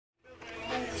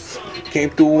Came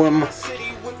through with my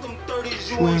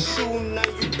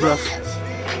rough.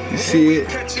 You see it?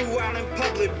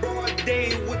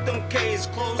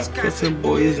 That's a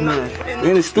boy is not. We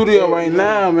in the studio right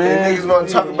now, man. Niggas wanna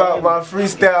talk about my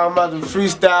freestyle. I'm about to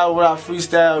freestyle what I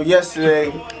freestyled yesterday.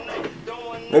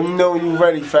 Let me know when you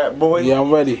ready, fat boy. Yeah,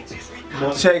 I'm ready.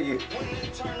 Check it.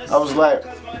 I was like,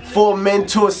 4 men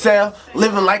to a cell,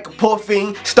 living like a poor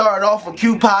fiend. Started off on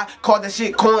Q-Pie, called that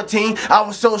shit quarantine. I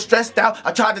was so stressed out,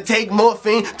 I tried to take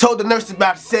morphine. Told the nurse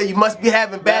about it, said you must be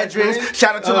having bad dreams.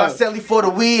 Shout out to my celly for the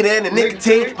weed and the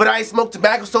nicotine. But I ain't smoked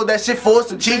tobacco, sold that shit for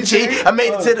some cheap. I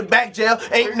made it to the back jail,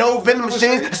 ain't no vending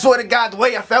machines. I swear to God, the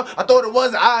way I felt, I thought it was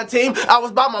an odd team. I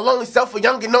was by my lonely self, a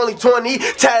young and only 20.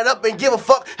 Tatted up and give a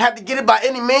fuck, had to get it by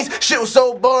any means. Shit was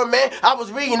so boring, man. I was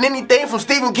reading anything from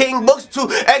Stephen King books to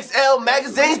XL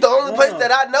magazines. The only place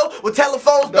that I know where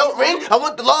telephones don't ring. I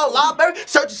went to law library,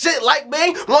 searching shit like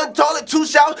me. 1 toilet, 2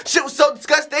 showers, shit was so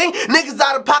disgusting. Niggas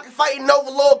out of pocket fighting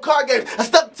over little car games. I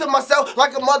stuck to myself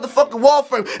like a motherfucking wall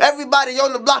frame. Everybody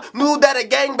on the block knew that a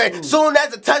gangbang. Soon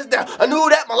as a touchdown, I knew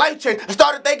that my life changed. I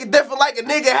started thinking different like a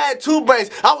nigga had 2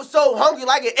 brains. I was so hungry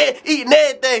like an ant eating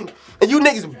everything. And you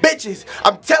niggas bitches.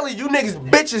 I'm telling you niggas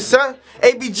bitches, son.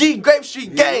 ABG, Grape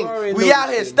Street Gang. We out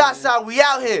here, STUYSIDE, we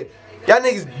out here. Y'all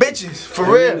niggas bitches, for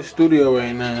real. I'm in the studio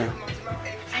right now.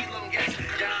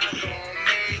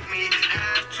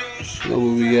 Know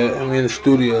where we at? I'm in the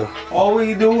studio. All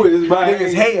we do is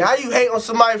niggas hate. How you hate on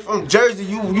somebody from Jersey?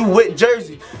 You with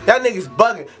Jersey. Y'all niggas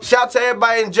bugging. Shout out to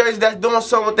everybody in Jersey that's doing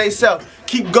something with themselves.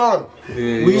 Keep going.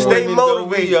 Yeah, we stay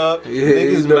motivated. We up. Yeah,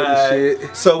 niggas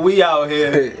mad. So we out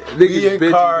here. We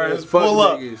in cars, full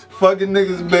up. Fucking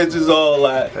niggas, bitches, all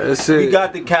that. That's it. We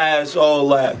got the cash, all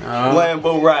that.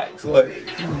 Lambo racks, like,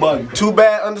 bugging.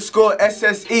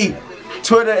 SSE.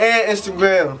 Twitter and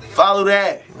Instagram. Follow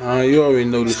that. You already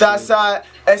know this. STUYSIDE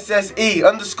SSE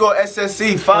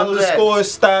 _SSE. Follow that.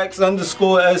 _stacks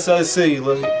 _SSE.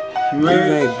 Like,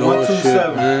 niggas ain't doing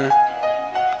shit, man.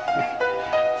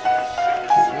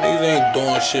 Niggas ain't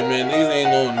doing shit, man. Niggas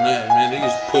ain't doing that, man.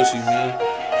 Niggas pussy, man.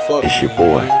 Fuck it's your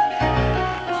boy.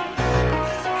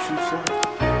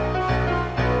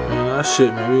 Man, that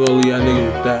shit, man. We gonna leave y'all niggas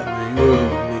with that, man. You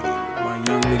heard my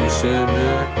young nigga said,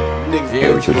 man. Niggas,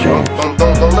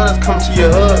 don't let us come to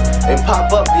your hood and pop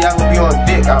up. Y'all gonna be on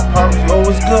dick. I promise you. Oh,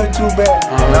 it's good, too bad.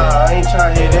 Nah, I ain't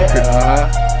trying to hear that.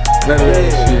 None of that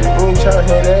shit. We ain't trying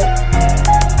to hear that.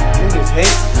 Niggas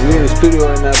hate. We in the studio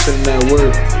right now putting that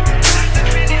work.